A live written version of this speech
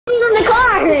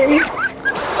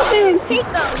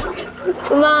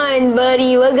Come on,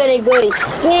 buddy. We're gonna go to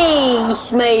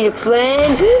space, my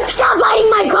friend. Stop lighting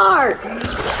my car!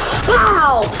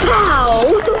 Pow! Pow!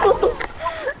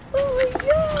 Oh my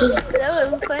god,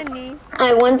 that was funny.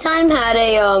 I one time had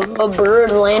a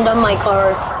bird land on my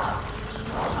car.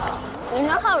 You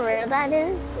know how rare that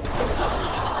is?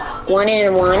 1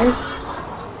 in 1.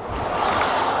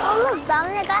 Oh look,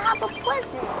 Dominic, I have a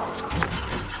present.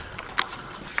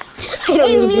 I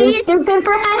don't need you, stupid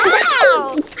perhaps.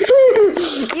 Ow!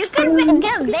 You can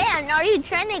get banned. Are you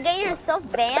trying to get yourself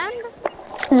banned?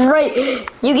 Right.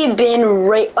 You get banned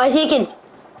right. I see a kid.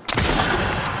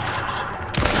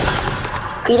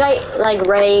 He's like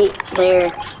right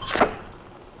there.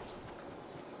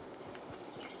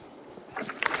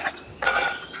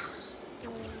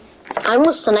 I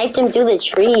almost sniped him through the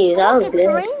trees. That was It's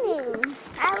good. raining.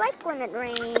 I like when it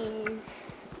rains.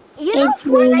 You know,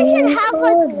 Fortnite should have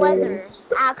like weather,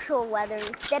 actual weather,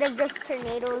 instead of just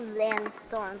tornadoes and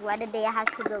storms. Why did they have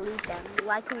to delete them?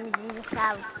 Why can't you just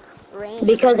have rain?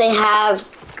 Because they have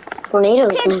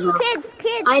tornadoes now. Kids.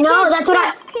 I know, kids, that's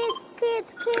what kids.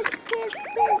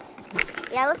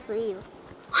 Yeah, let's leave.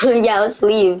 Yeah, let's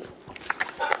leave.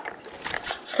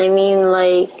 I mean,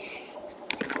 like...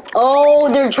 Oh,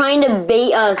 they're trying to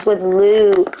bait us with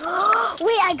loot.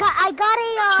 Wait, I got a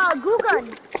glue gun.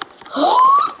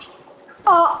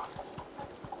 Oh,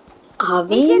 Xavi?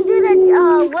 We can do that.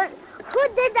 What? Who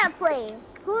did that play?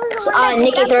 Who was the one that did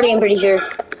Nicky that 30, play? I'm pretty sure.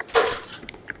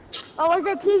 Or was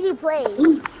it TG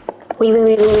plays? Wait.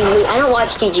 I don't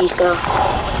watch TG, so...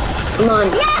 Come on.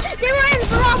 Yeah, they were in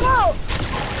Bravo.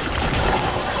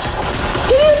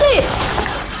 Give me it!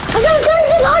 I got a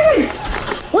 100!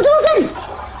 What's all in?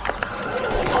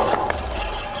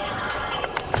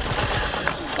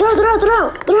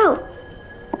 Throw.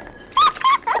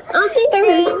 Out there.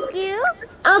 Thank you.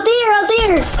 Out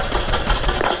there.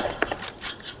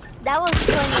 That was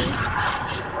funny.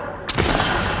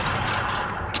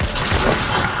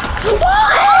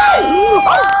 Oh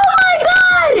my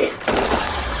god!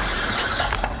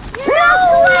 No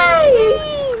way!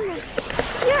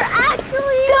 You're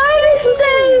actually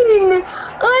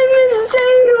I'm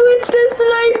insane! With the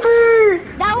sniper!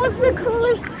 That was the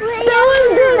coolest play. That was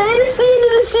the best scene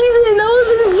of the season! That was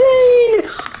insane!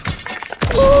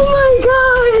 Oh my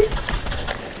god!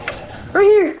 Right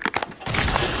here!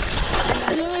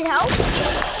 Do you need help? Or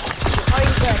are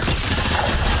you good?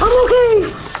 I'm okay!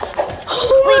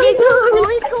 Oh Wait, did you my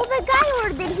fully kill the guy or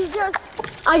did he just...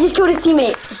 god! I just killed his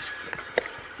teammate.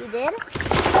 You did?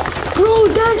 Bro,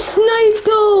 that snipe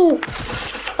though!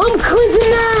 I'm clipping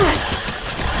that!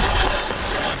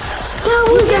 That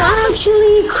was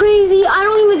actually crazy. I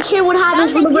don't even care what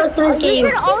happens for the rest of this game.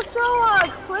 You should also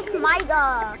clip my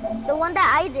the one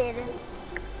that I did.